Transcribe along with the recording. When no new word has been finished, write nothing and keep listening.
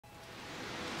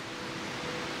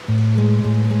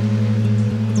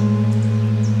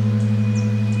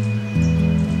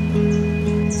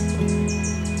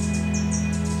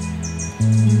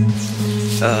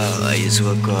I just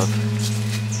woke up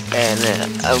and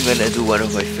I'm gonna do one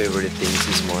of my favorite things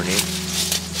this morning,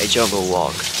 a jungle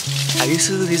walk. I used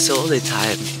to do this all the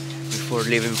time. Before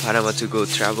leaving Panama to go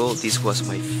travel, this was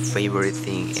my favorite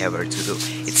thing ever to do.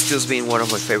 It's still been one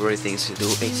of my favorite things to do.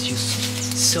 It's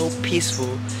just so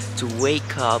peaceful to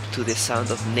wake up to the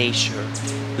sound of nature,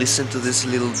 listen to these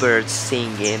little birds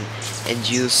singing, and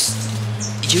just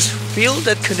feel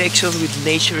that connection with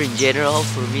nature in general.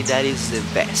 For me, that is the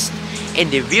best. And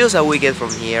the views that we get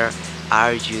from here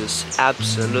are just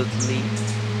absolutely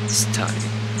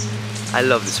stunning. I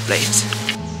love this place.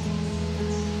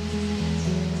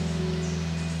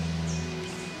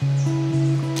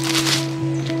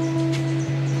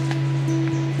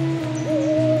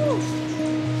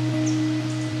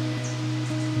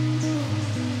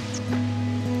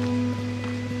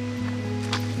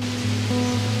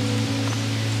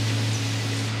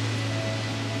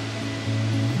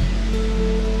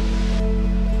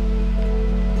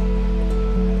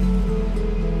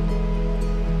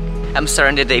 I'm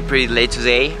starting the day pretty late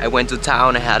today. I went to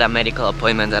town. I had a medical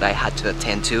appointment that I had to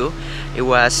attend to. It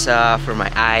was for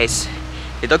my eyes.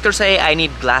 The doctor say I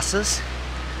need glasses.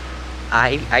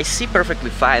 I see perfectly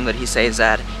fine, but he says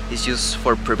that it's just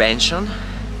for prevention.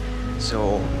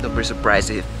 So don't be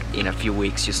surprised if in a few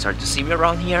weeks you start to see me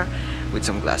around here with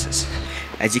some glasses.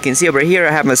 As you can see over here,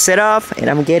 I have my setup and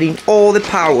I'm getting all the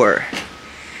power.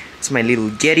 It's my little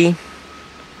Yeti.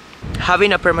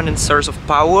 Having a permanent source of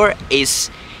power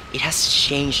it has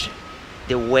changed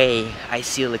the way I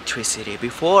see electricity.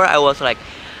 Before I was like,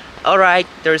 alright,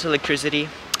 there's electricity,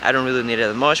 I don't really need it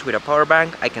that much. With a power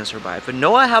bank I can survive. But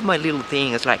now I have my little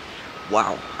thing. It's like,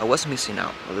 wow, I was missing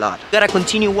out a lot. Gotta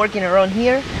continue working around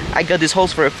here. I got these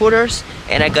holes for the footers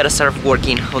and I gotta start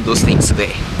working on those things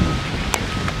today.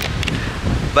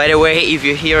 By the way, if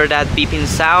you hear that beeping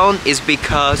sound, it's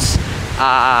because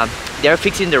they're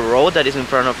fixing the road that is in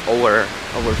front of our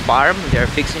farm. They're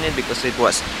fixing it because it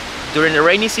was during the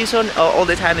rainy season, all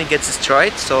the time it gets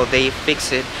destroyed, so they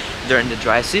fix it during the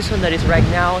dry season that is right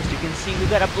now. As you can see, we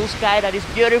got a blue sky that is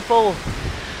beautiful.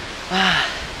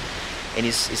 And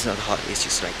it's not hot, it's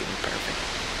just like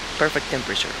perfect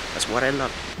temperature. That's what I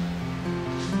love.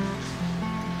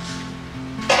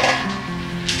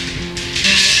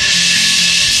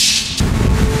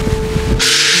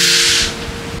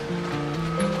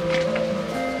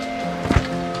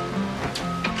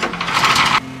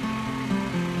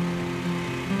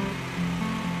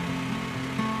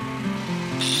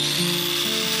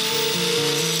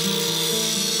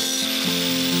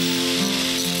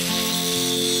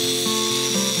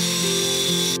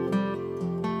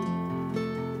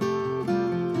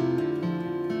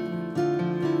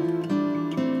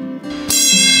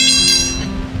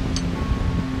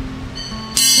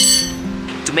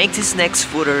 To make these next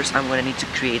footers, I'm gonna need to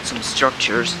create some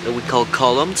structures that we call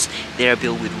columns. They are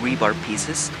built with rebar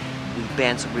pieces. We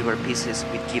bend some rebar pieces,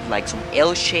 we give like some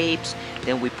L shapes,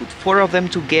 then we put 4 of them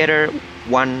together,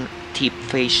 one tip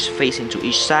facing to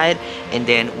each side, and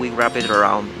then we wrap it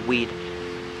around with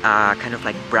kind of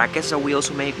like brackets that we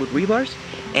also make with rebars,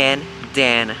 and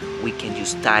then we can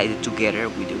just tie it together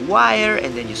with the wire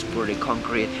and then just pour the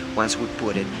concrete once we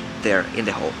put it there in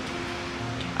the hole.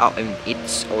 Oh, and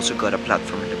it's also got a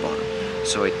platform at the bottom,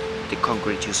 so the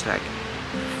concrete just like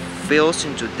fills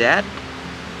into that.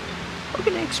 How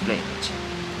can I explain it?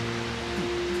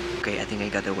 Okay, I think I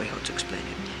got the way how to explain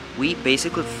it. We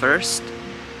basically first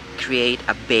create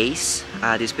a base.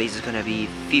 This base is gonna be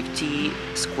 50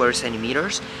 square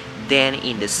centimeters. Then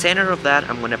in the center of that,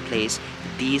 I'm gonna place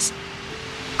this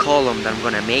column that I'm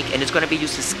gonna make, and it's gonna be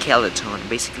just a skeleton,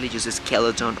 basically just a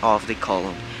skeleton of the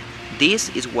column. This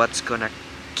is what's gonna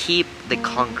keep the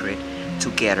concrete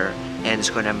together, and it's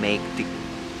gonna make the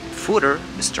footer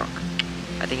strong.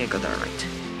 I think I got that right.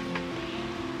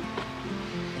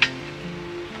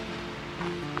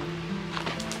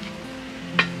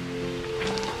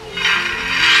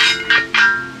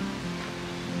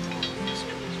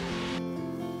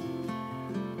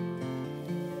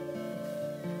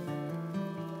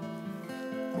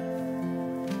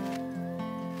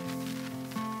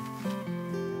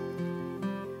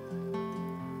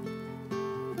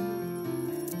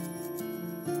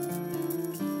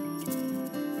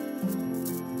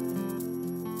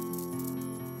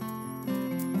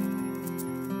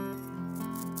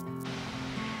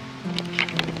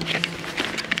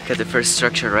 Got the first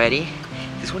structure ready.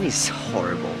 This one is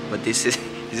horrible, but this is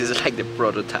like the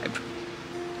prototype.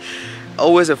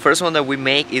 always the first one that we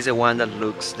make is the one that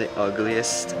looks the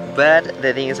ugliest, but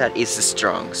the thing is that it's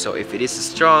strong. So if it is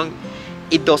strong,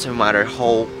 it doesn't matter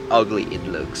how ugly it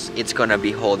looks, it's gonna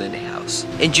be holding the house.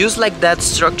 And just like that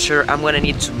structure, I'm gonna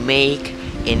need to make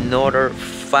another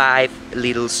 5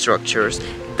 little structures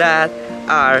that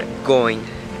are going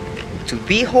to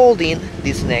be holding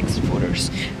these next footers.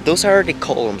 Those are the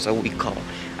columns that we call.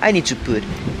 I need to put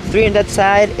 3 on that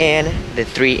side and the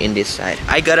 3 in this side.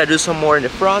 I gotta do some more in the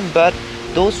front, but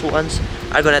those ones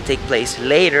are gonna take place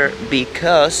later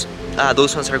because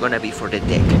those ones are gonna be for the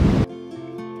deck.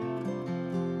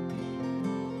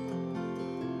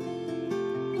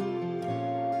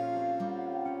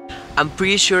 I'm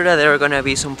pretty sure that there are gonna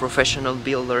be some professional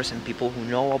builders and people who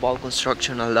know about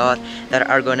construction a lot that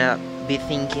are gonna be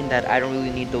thinking that I don't really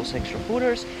need those extra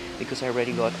footers because I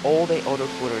already got all the other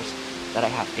footers that I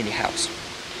have in the house.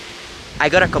 I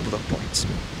got a couple of points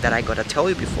that I gotta tell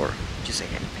you before you say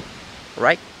anything,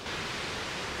 right?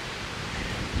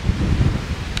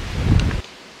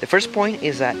 The first point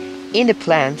is that in the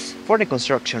plans for the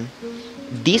construction,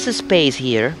 this space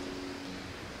here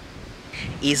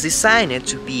is designed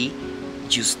to be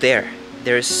just there.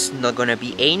 There's not gonna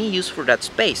be any use for that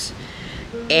space,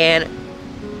 and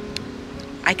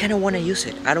I kind of want to use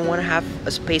it. I don't want to have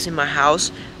a space in my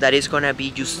house that is gonna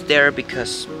be just there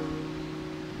because,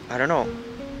 I don't know,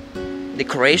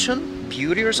 decoration,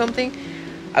 beauty or something.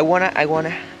 I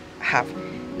wanna have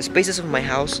the spaces of my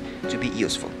house to be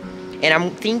useful, and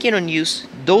I'm thinking on use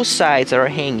those sides that are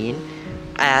hanging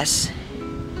as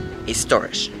a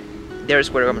storage. There's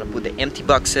where I'm gonna put the empty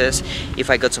boxes. If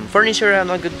I got some furniture I'm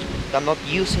not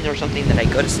using or something that I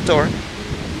gotta store,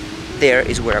 there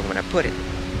is where I'm gonna put it.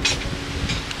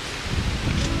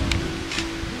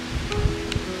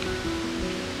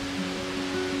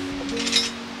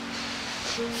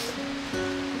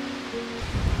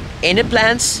 In the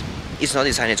plans, it's not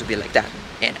designed to be like that.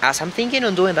 And as I'm thinking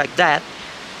on doing like that,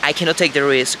 I cannot take the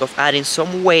risk of adding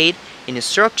some weight in a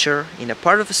structure, in a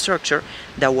part of a structure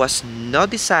that was not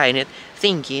designed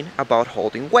thinking about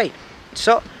holding weight.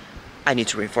 So I need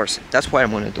to reinforce it. That's why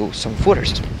I'm gonna do some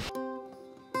footers.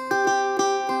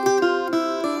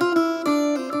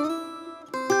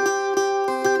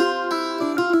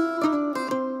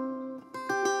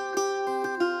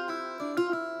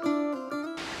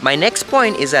 My next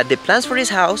point is that the plans for this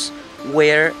house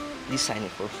were designed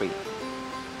for free.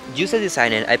 Just the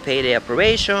design, I pay the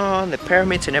approbation, the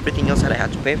permits and everything else that I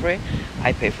had to pay for it,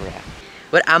 I pay for that.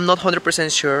 But I'm not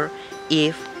 100% sure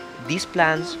if these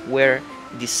plans were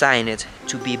designed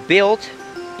to be built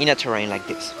in a terrain like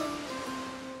this.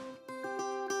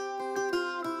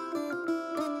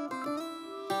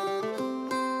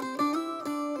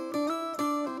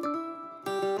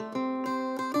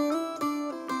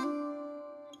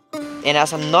 And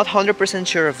as I'm not 100%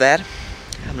 sure of that,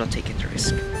 I'm not taking the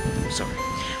risk. Sorry.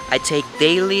 I take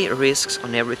daily risks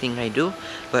on everything I do,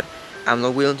 but I'm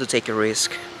not willing to take a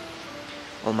risk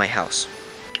on my house.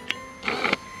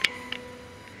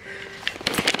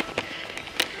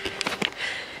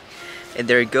 And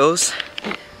there it goes,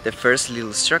 the first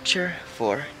little structure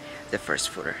for the first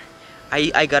footer.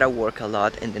 I gotta work a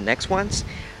lot in the next ones.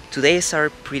 Today's are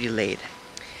pretty late.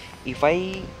 If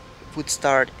I would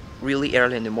start really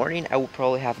early in the morning, I would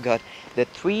probably have got the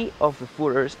 3 of the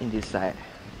footers in this side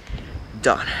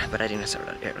done, but I didn't start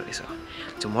that early, so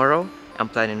tomorrow I'm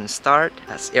planning to start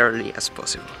as early as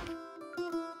possible.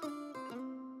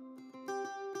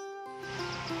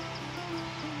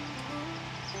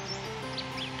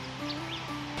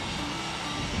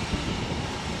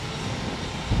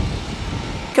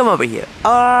 Come over here.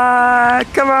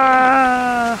 Come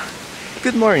on.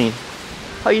 Good morning.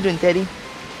 How you doing, Teddy?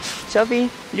 Sophie,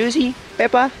 Lucy,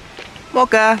 Peppa,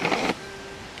 Mocha.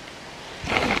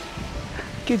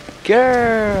 Good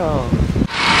girl.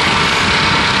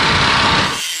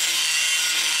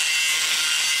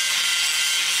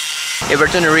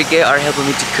 Everton and Enrique are helping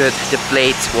me to cut the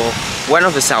plates, well, one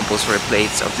of the samples for the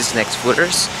plates of these next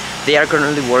footers. They are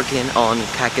currently working on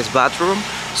Kake's bathroom,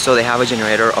 so they have a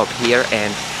generator up here,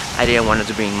 and I didn't want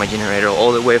to bring my generator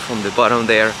all the way from the bottom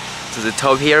there to the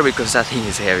top here because that thing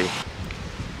is heavy.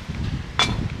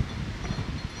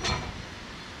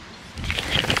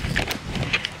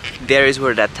 There is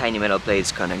where that tiny metal plate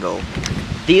is gonna go.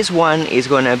 This one is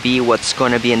gonna be what's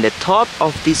gonna be in the top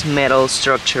of this metal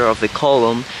structure of the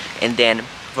column, and then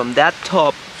from that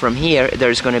top, from here,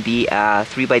 there's gonna be a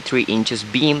 3 by 3 inches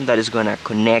beam that is gonna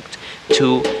connect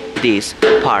to this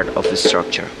part of the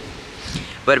structure.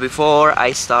 But before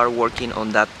I start working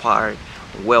on that part,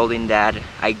 welding that,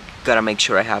 I gotta make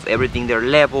sure I have everything there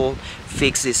level,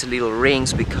 fix these little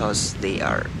rings because they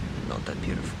are not that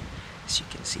beautiful, as you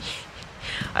can see.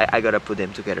 I gotta put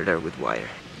them together there with wire.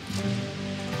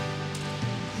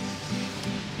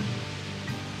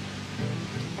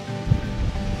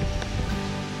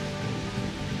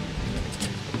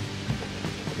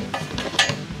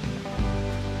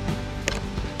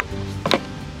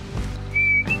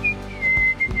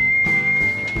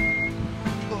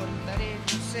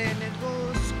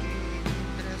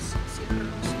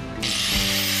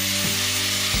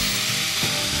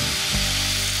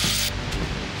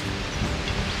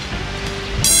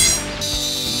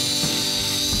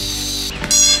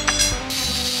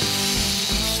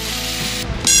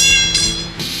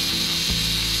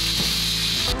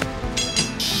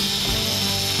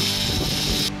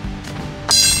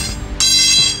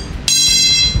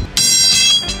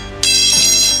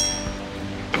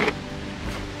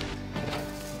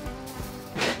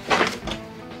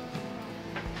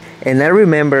 And I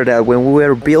remember that when we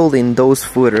were building those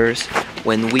footers,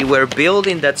 when we were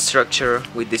building that structure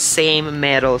with the same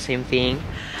metal, same thing,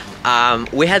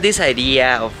 we had this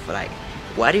idea of like,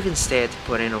 what if instead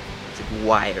putting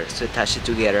wires to attach it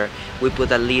together, we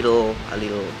put a little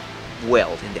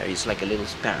weld in there. It's like a little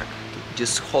spark to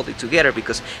just hold it together,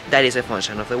 because that is a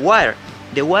function of the wire.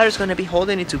 The wire is going to be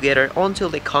holding it together until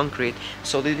the concrete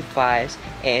solidifies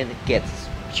and gets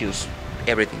just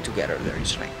everything together there.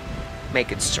 It's like make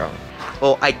it strong.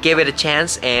 Well, I gave it a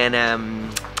chance, and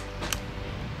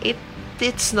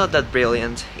it's not that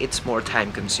brilliant. It's more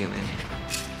time consuming.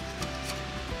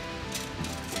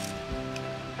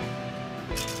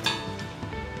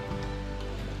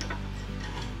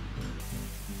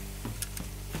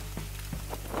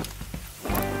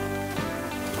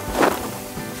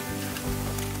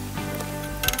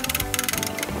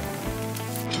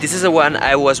 This is the one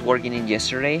I was working in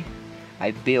yesterday. I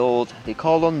built the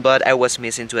column, but I was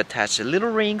missing to attach the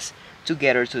little rings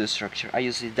together to the structure. I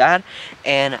just did that,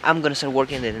 and I'm gonna start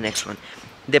working on the next one.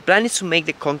 The plan is to make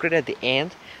the concrete at the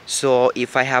end, so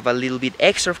if I have a little bit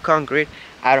extra of concrete,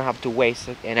 I don't have to waste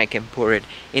it, and I can pour it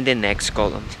in the next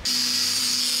column.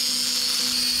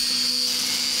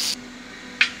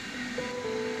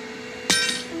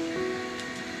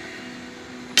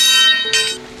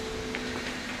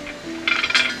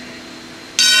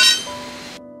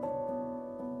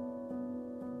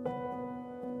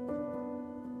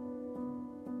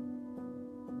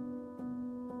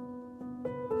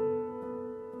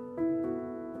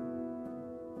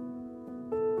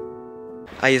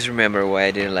 I just remember why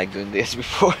I didn't like doing this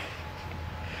before.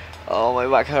 Oh, my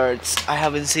back hurts. I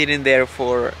haven't sitting there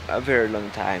for a very long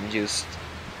time, just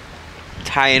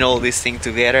tying all this thing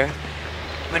together.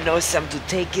 But now it's time to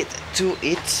take it to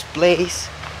its place.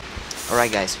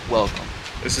 Alright guys, welcome.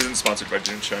 This isn't sponsored by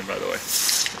Junshine, by the way.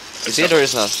 Is it or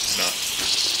is not? No.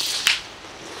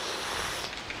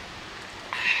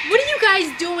 What are you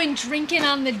guys doing drinking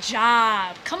on the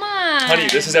job? Come on. Honey,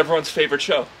 this is everyone's favorite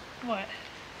show. What?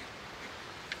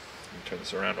 Turn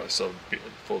this around while I still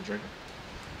full drinking.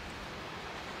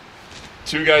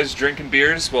 Two guys drinking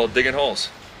beers while digging holes.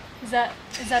 Is that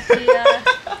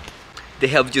the They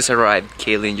have just arrived.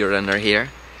 Kaylee and Jordan are here.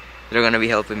 They're gonna be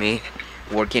helping me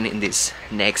working in these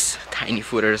next tiny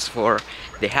footers for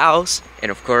the house,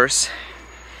 and of course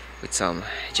with some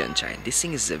Junshine. This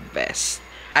thing is the best.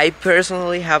 I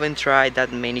personally haven't tried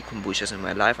that many kombuchas in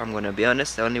my life, I'm gonna be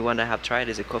honest. The only one I have tried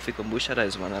is a coffee kombucha. That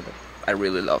is one of them I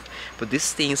really love. But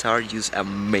these things are just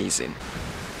amazing.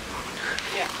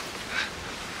 Yeah.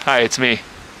 Hi, it's me.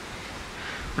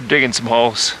 We're digging some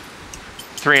holes.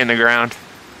 3 in the ground.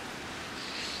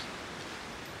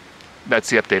 That's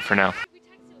the update for now.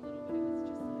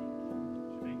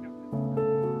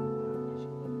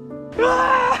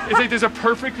 It's like there's a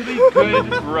perfectly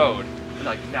good road. We're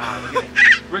like, nah,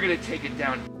 we're gonna take it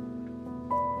down.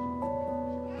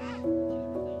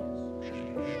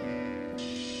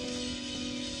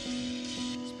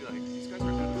 Just be like, these guys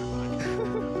are out of their mind.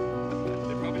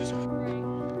 They probably just.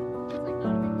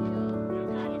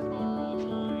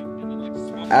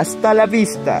 Hasta la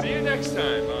vista. See you next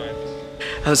time, man.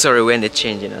 I'm sorry, we ended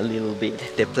changing a little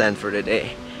bit the plan for the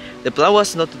day. The plan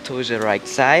was not to touch the right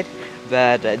side,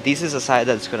 but this is a side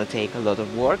that's gonna take a lot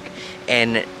of work,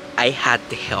 and I had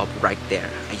the help right there.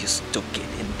 I just took it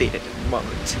and did it in a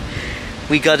moment.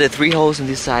 We got the 3 holes on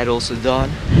this side also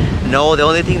done. Now the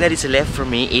only thing that is left for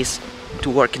me is to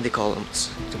work in the columns.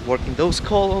 To work in those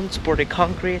columns, pour the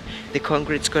concrete. The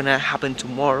concrete's gonna happen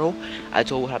tomorrow. I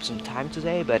thought we'll have some time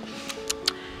today, but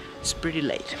it's pretty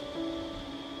late.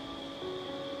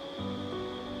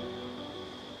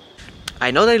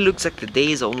 I know that it looks like the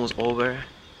day is almost over,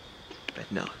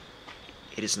 but no,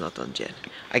 it is not done yet.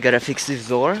 I gotta fix this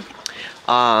door.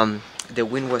 The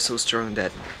wind was so strong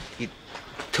that it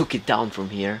took it down from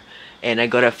here, and I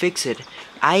gotta fix it.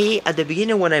 At the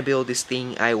beginning when I built this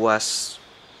thing, I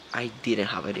didn't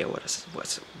have idea what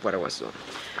I was doing,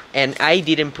 and I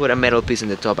didn't put a metal piece in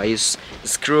the top. I just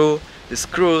screw the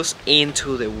screws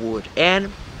into the wood,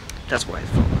 and that's why it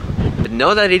fell. But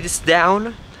now that it is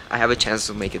down, I have a chance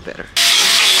to make it better.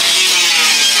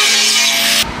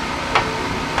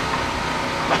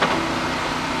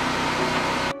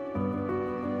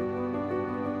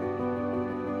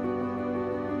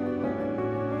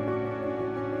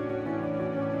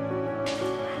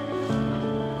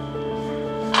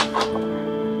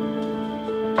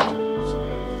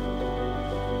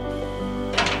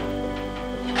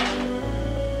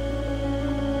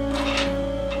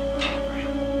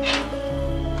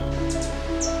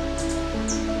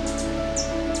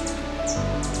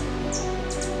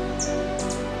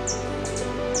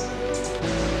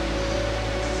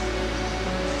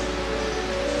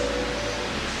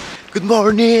 Good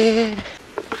morning!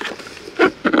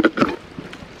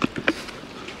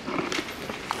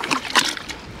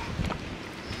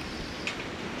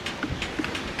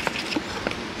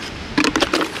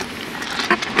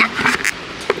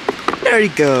 There you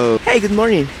go! Hey, good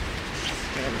morning!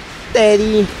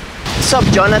 Daddy! What's up,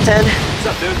 Jonathan? What's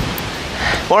up,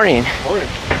 dude? Morning! Morning.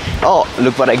 Oh,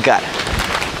 look what I got!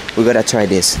 We gotta try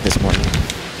this morning.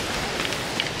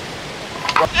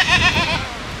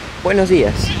 Buenos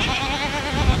días.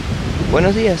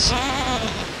 Buenos días.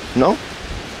 ¿No?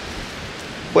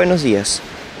 Buenos días.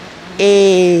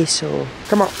 Eso.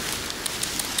 Come on.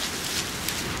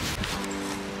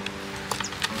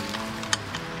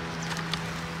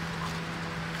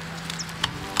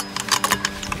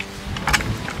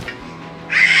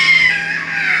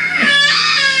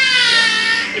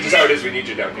 It's just how it is. We need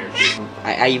you down here.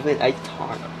 I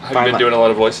talk. Have you been doing a lot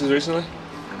of voices recently?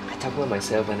 I talk about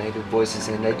myself and I do voices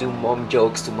and I do mom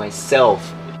jokes to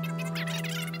myself.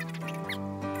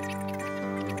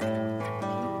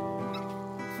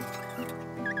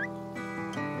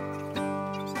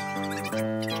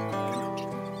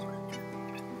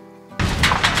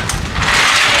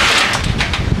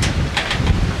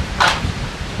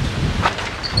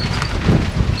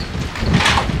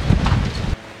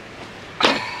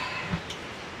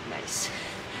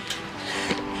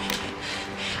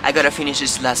 I gotta finish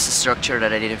this last structure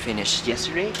that I didn't finish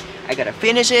yesterday. I gotta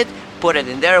finish it, put it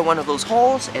in there, one of those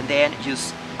holes, and then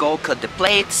just go cut the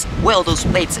plates, weld those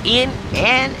plates in,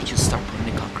 and just start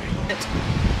putting the concrete.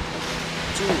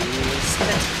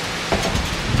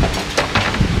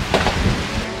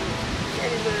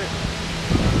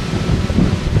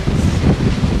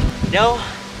 Now,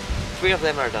 3 of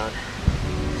them are done.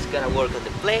 Just gotta work on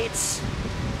the plates,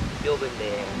 building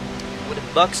the wooden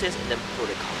boxes, and then put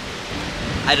the concrete.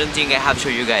 I don't think I have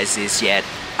shown you guys this yet.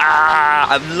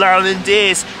 I'm loving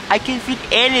this. I can fit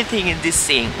anything in this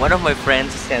thing. One of my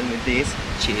friends sent me this.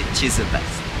 She's the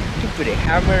best. I can put a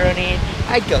hammer on it.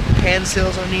 I got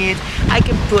pencils on it. I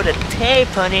can put a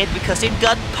tape on it because it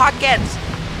got pockets.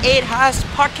 It has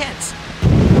pockets.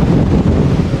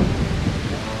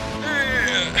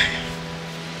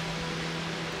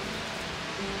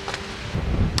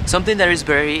 Something that is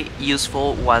very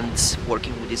useful once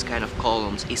working with this kind of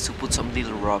columns is to put some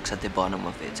little rocks at the bottom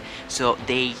of it, so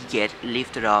they get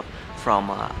lifted up from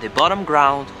the bottom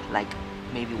ground, like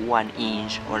maybe 1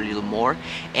 inch or a little more,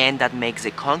 and that makes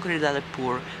the concrete that I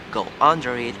pour go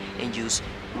under it and just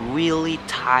really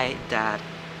tie that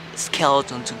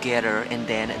skeleton together, and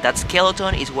then that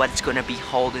skeleton is what's gonna be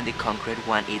holding the concrete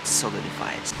when it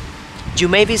solidifies. You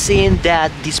may be seeing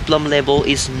that this plumb level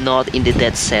is not in the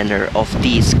dead center of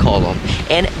this column,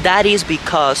 and that is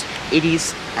because it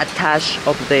is attached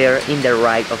up there in the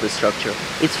right of the structure.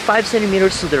 It's 5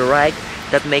 centimeters to the right.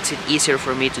 That makes it easier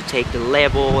for me to take the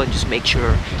level and just make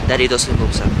sure that it doesn't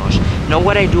move that much. Now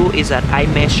what I do is that I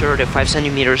measure the 5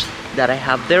 centimeters that I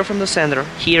have there from the center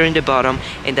here in the bottom,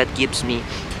 and that gives me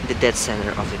the dead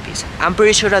center of the piece. I'm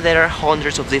pretty sure that there are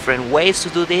hundreds of different ways to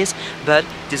do this, but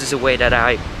this is a way that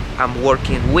I'm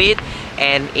working with,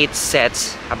 and it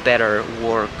sets a better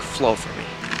workflow for me.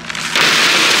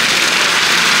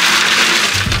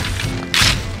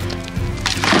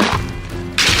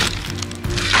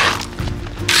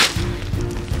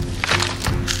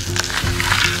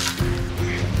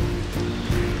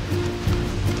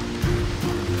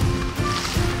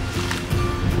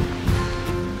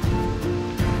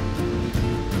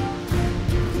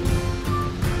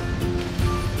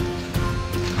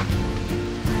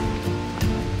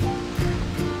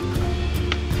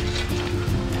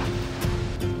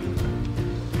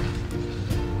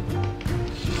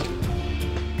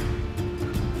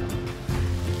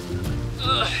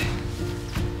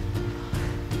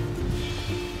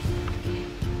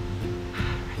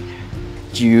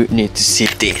 You need to see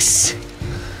this.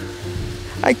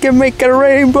 I can make a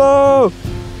rainbow!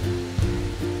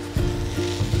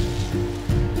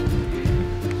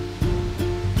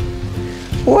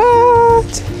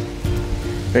 What?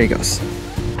 There he goes.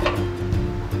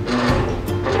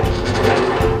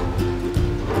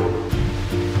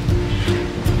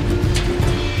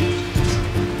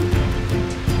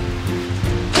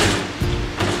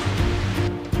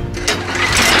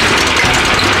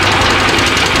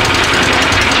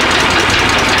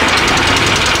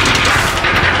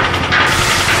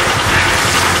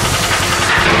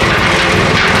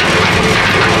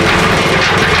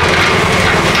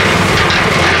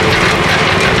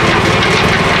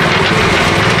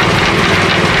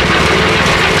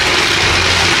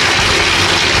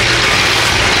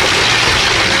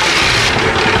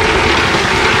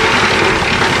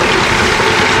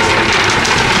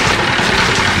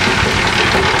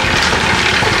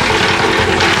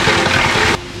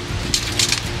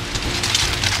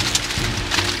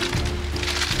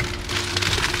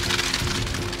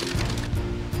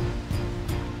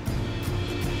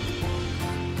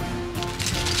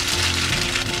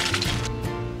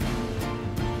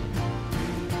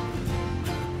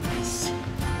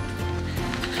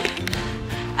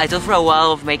 I thought for a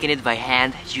while of making it by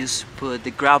hand. Just put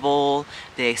the gravel,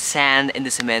 the sand and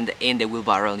the cement in the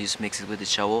wheelbarrow and just mix it with the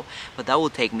shovel, but that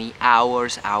would take me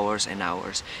hours and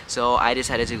hours. So I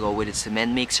decided to go with a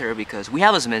cement mixer because we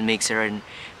have a cement mixer and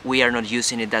we are not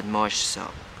using it that much, so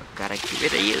I gotta give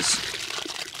it a use.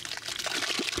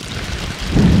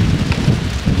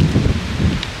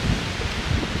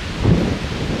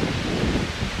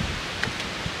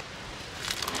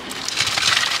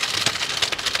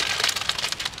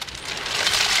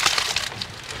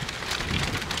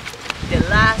 The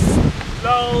last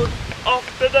load of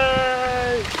the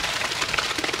day!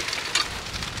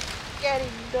 Get in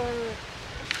there!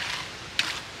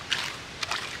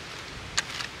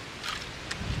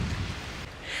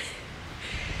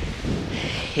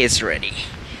 It's ready.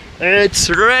 It's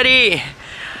ready!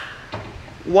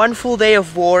 One full day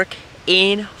of work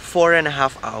in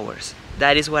 4.5 hours.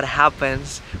 That is what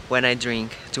happens when I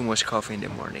drink too much coffee in the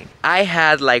morning. I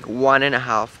had like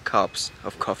 1.5 cups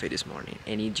of coffee this morning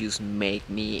and it just made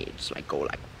me just like go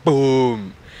like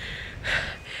boom.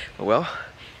 Well,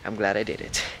 I'm glad I did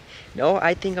it. No,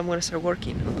 I think I'm gonna start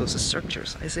working on those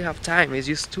structures. I still have time. It's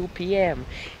just 2 p.m.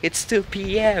 It's 2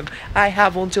 p.m. I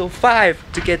have until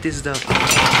 5 to get this done.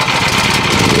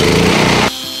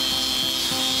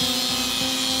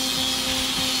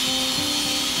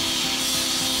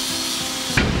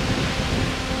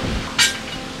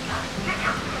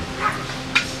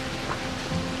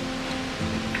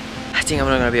 I think I'm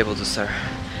not gonna be able to start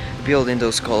building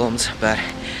those columns, but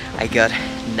I got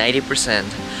 90%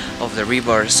 of the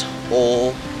rebars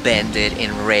all bended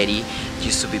and ready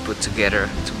just to be put together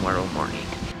tomorrow morning.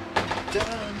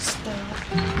 Don't stop.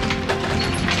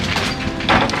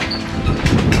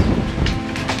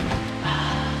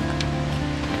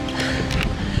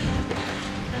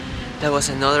 That was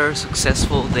another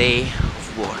successful day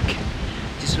of work.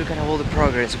 Just look at all the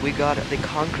progress. We got the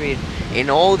concrete in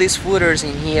all these footers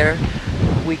in here.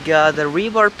 We got the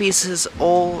rebar pieces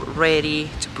all ready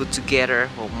to put together.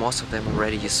 Well, most of them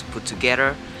already just put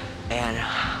together. And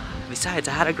besides,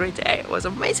 I had a great day. It was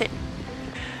amazing.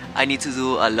 I need to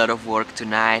do a lot of work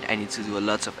tonight. I need to do a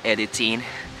lot of editing.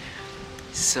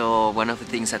 So one of the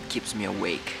things that keeps me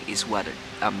awake is what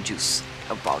I'm just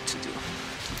about to do.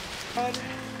 1,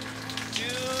 2,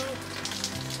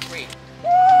 3.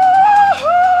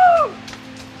 Woohoo!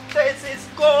 This is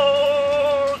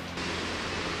gold!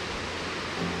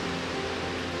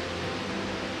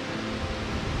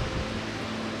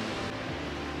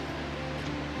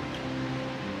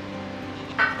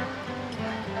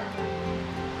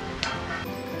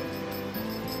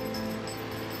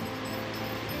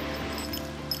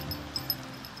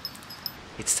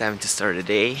 It's time to start the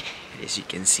day. As you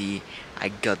can see, I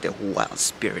got the wild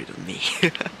spirit of me.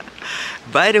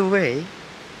 By the way,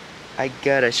 I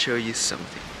gotta show you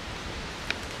something.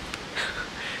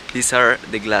 These are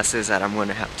the glasses that I'm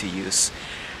gonna have to use.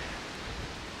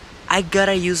 I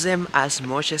gotta use them as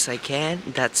much as I can.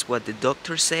 That's what the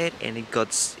doctor said, and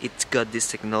it's got this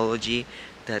technology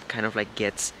that kind of like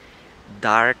gets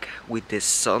dark with the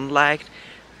sunlight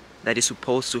that is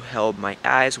supposed to help my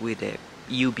eyes with the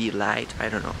UV light. I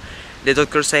don't know. The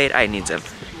doctor said I need them.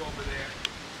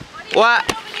 What?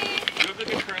 You look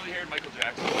like a curly-haired Michael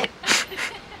Jackson.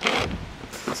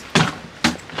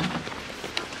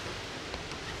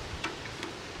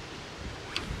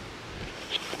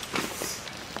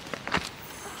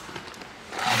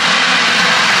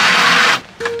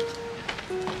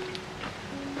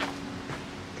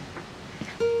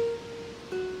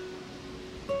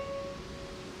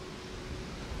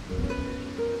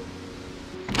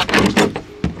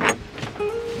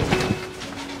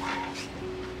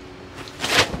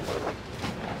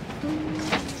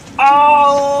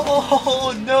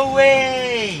 Oh, no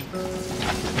way!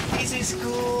 This is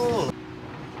cool!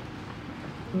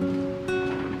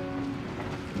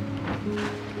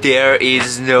 There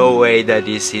is no way that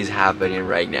this is happening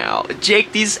right now.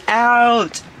 Check this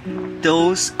out!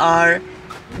 Those are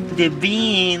the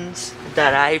beans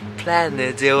that I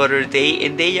planted the other day,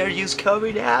 and they are just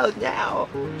coming out now.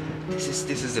 This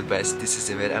is the best. This is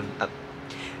the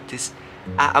best.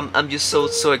 I'm just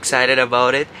so excited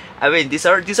about it. I mean, these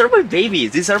are my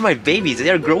babies. These are my babies. They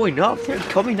are growing up. They're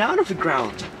coming out of the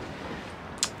ground.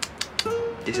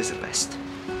 This is the best.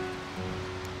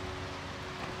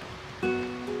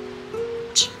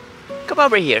 Come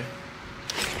over here.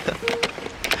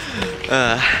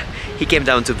 He came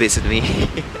down to visit me.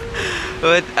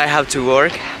 But I have to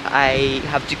work. I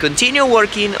have to continue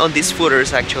working on these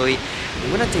footers actually.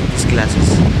 I'm gonna take these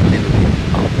glasses a little bit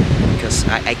off because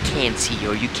I can't see,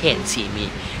 or you can't see me.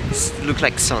 These look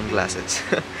like sunglasses.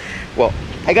 Well,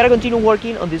 I gotta continue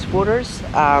working on these footers.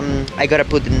 I gotta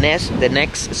put the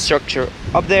next structure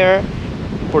up there,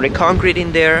 pour the concrete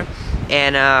in there,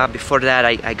 and before that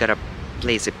I gotta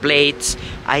place the plates.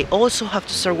 I also have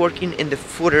to start working in the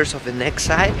footers of the next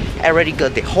side. I already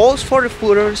got the holes for the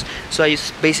footers, so I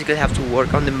just basically have to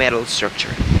work on the metal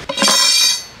structure.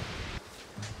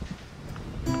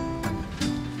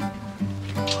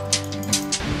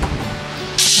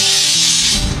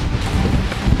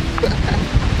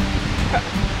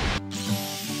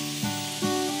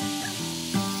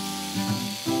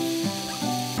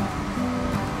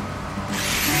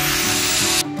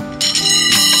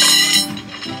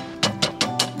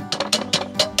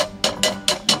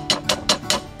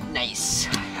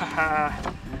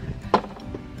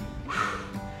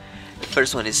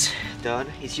 First one is done.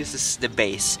 It's just the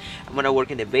base. I'm gonna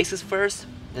work in the bases first,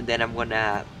 and then I'm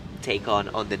gonna take on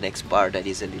the next part that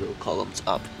is the little columns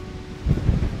up.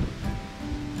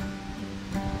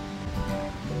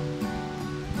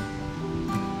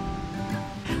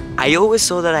 I always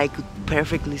thought that I could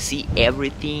perfectly see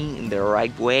everything in the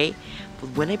right way, but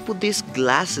when I put these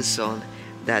glasses on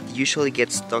that usually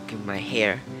get stuck in my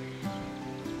hair,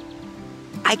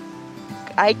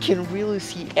 I can really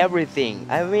see everything.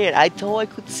 I mean, I thought I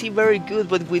could see very good,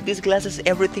 but with these glasses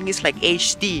everything is like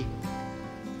HD.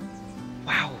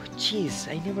 Wow, jeez,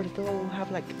 I never thought I would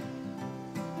have like...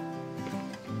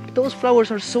 Those flowers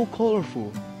are so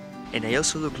colorful. And I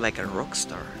also look like a rock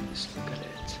star. Just look at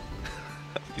it.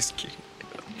 I'm just kidding.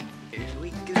 Here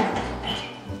we go.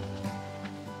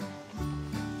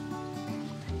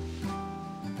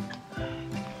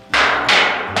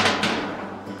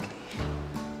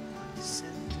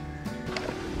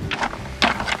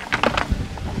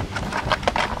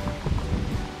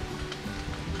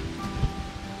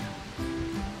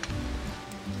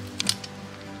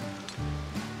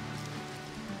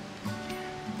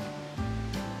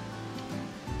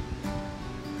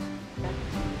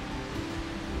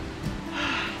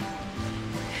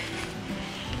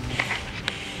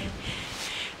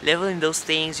 Leveling those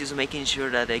things, just making sure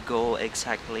that they go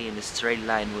exactly in the straight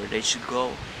line where they should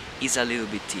go, is a little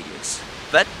bit tedious.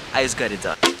 But I just got it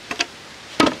done.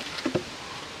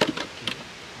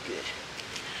 Good.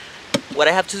 What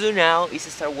I have to do now is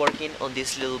to start working on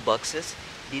these little boxes.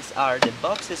 These are the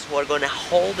boxes who are gonna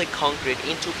hold the concrete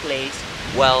into place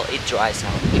while it dries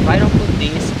out. If I don't put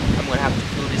this, I'm gonna have to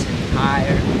fill this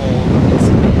entire hole with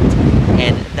cement,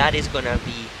 and that is gonna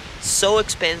be so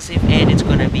expensive, and it's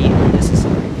gonna be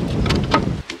unnecessary.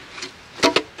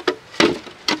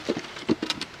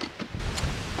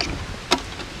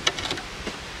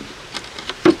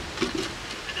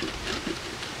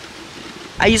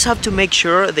 I just have to make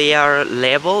sure they are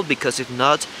level, because if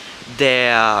not,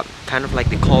 the kind of like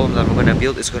the column that I'm gonna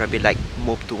build is gonna be like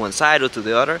moved to one side or to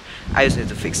the other. I just need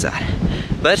to fix that.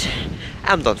 But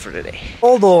I'm done for the day.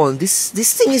 Hold on, this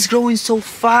thing is growing so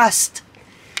fast.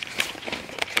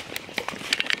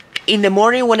 In the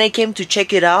morning when I came to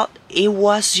check it out, it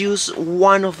was just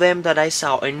one of them that I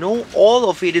saw, and now all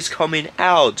of it is coming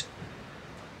out.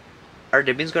 Are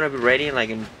the beans gonna be ready in like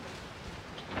in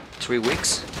 3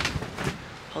 weeks?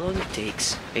 How long it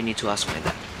takes? I need to ask my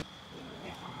dad.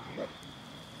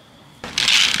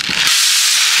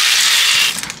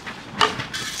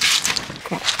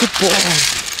 Good boy!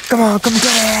 Come on, come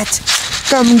get it!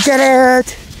 Come get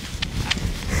it!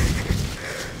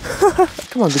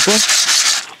 Come on, good boy.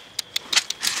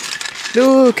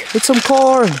 Look, it's some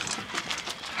corn.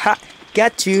 Ha!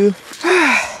 Got you.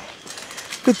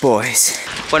 Good boys.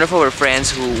 One of our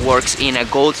friends who works in a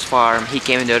goat's farm, he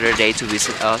came the other day to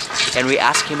visit us, and we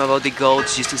asked him about the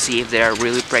goats just to see if they are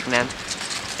really pregnant.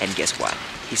 And guess what?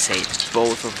 He said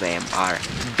both of them are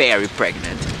very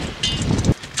pregnant.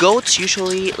 goats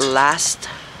usually last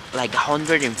like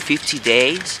 150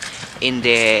 days in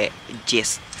the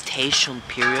gestation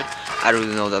period. I don't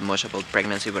really know that much about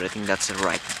pregnancy, but I think that's the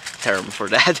right term for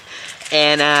that.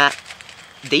 And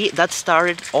that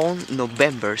started on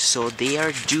November, so they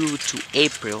are due to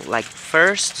April, like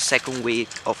first to second week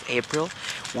of April.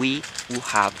 We will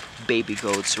have baby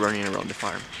goats running around the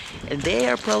farm, and they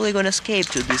are probably gonna escape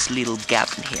to this little gap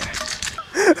in here.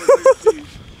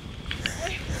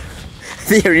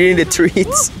 They are eating the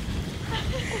treats.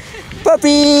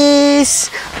 Puppies!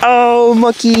 Oh,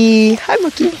 Mucky! Hi,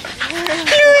 Mucky!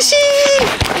 Lucy!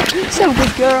 So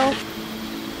good girl.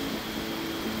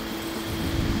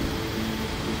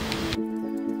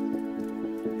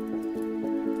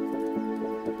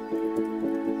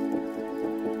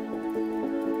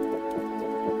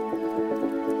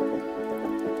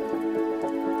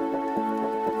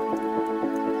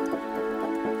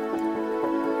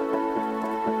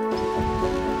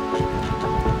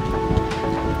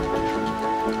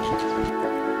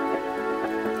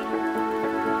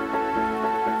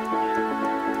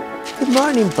 Good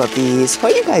morning, puppies. How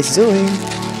are you guys doing?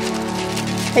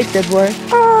 Hey, good boy.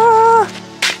 Ah!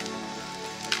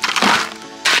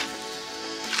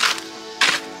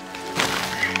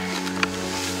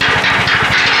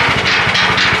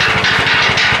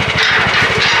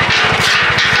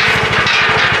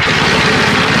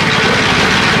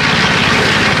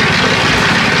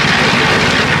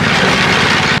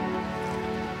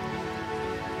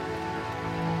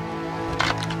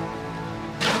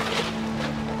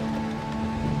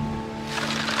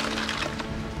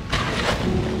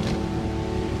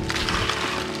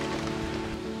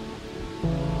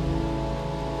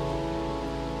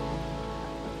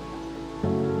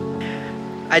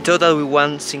 I thought that with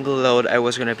one single load I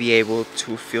was gonna be able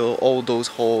to fill all those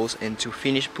holes and to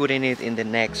finish putting it in the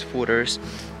next footers,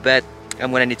 but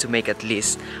I'm gonna need to make at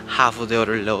least half of the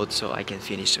other load so I can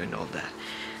finish doing all that.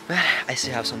 But I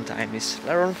still have some time. It's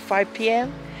around 5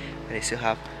 p.m. but I still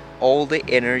have all the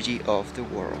energy of the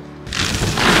world.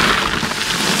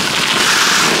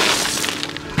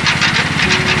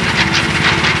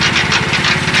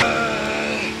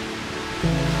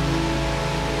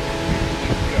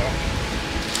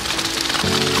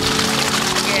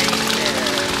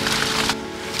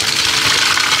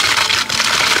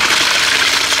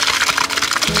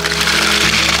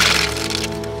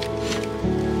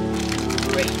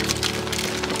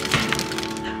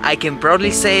 I can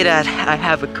proudly say that I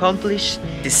have accomplished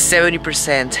the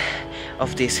 70%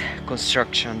 of this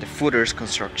construction, the footers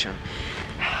construction.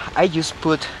 I just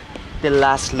put the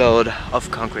last load of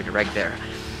concrete right there.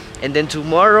 And then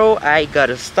tomorrow I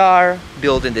gotta start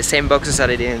building the same boxes that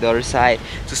I did on the other side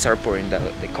to start pouring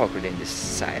the concrete in this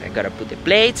side. I gotta put the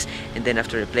plates, and then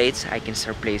after the plates I can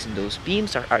start placing those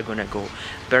beams that are gonna go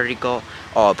vertical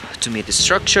up to meet the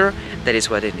structure. That is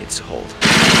what it needs to hold.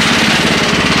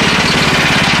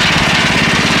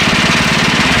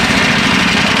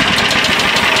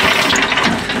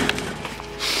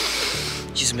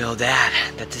 You smell that?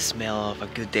 That's the smell of a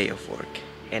good day of work,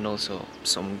 and also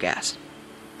some gas.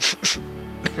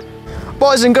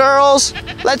 Boys and girls,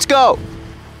 let's go!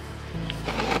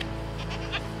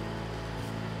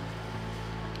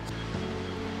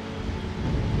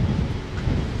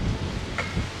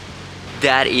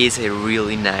 That is a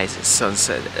really nice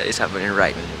sunset that is happening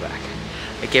right in the back.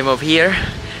 I came up here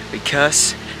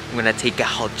because I'm gonna take a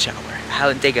hot shower. I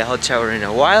haven't taken a hot shower in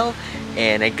a while,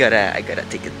 and I gotta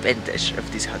take advantage of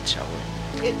this hot shower.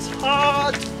 It's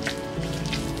hot!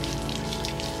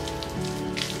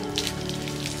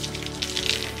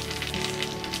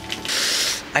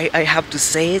 I have to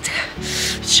say it,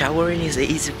 showering is the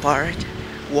easy part.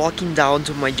 Walking down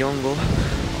to my jungle,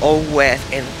 all wet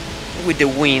and with the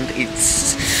wind,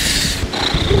 it's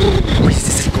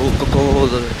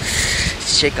cold.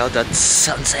 Check out that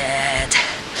sunset.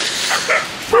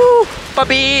 Woo,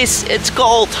 puppies, it's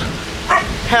cold.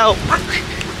 Help.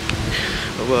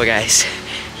 Well guys,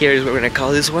 here's what we're gonna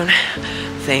call this one.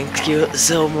 Thank you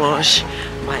so much.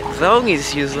 My tongue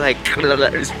is just like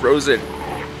it's frozen.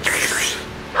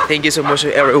 Thank you so much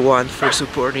to everyone for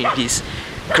supporting this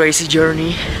crazy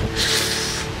journey.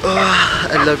 Oh,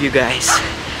 I love you guys.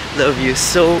 Love you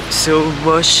so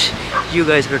much. You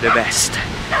guys are the best.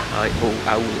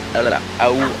 I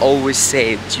will always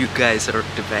say it, you guys are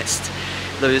the best.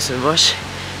 Love you so much,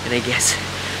 and I guess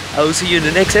I will see you in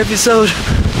the next episode.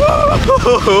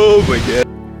 Oh my god.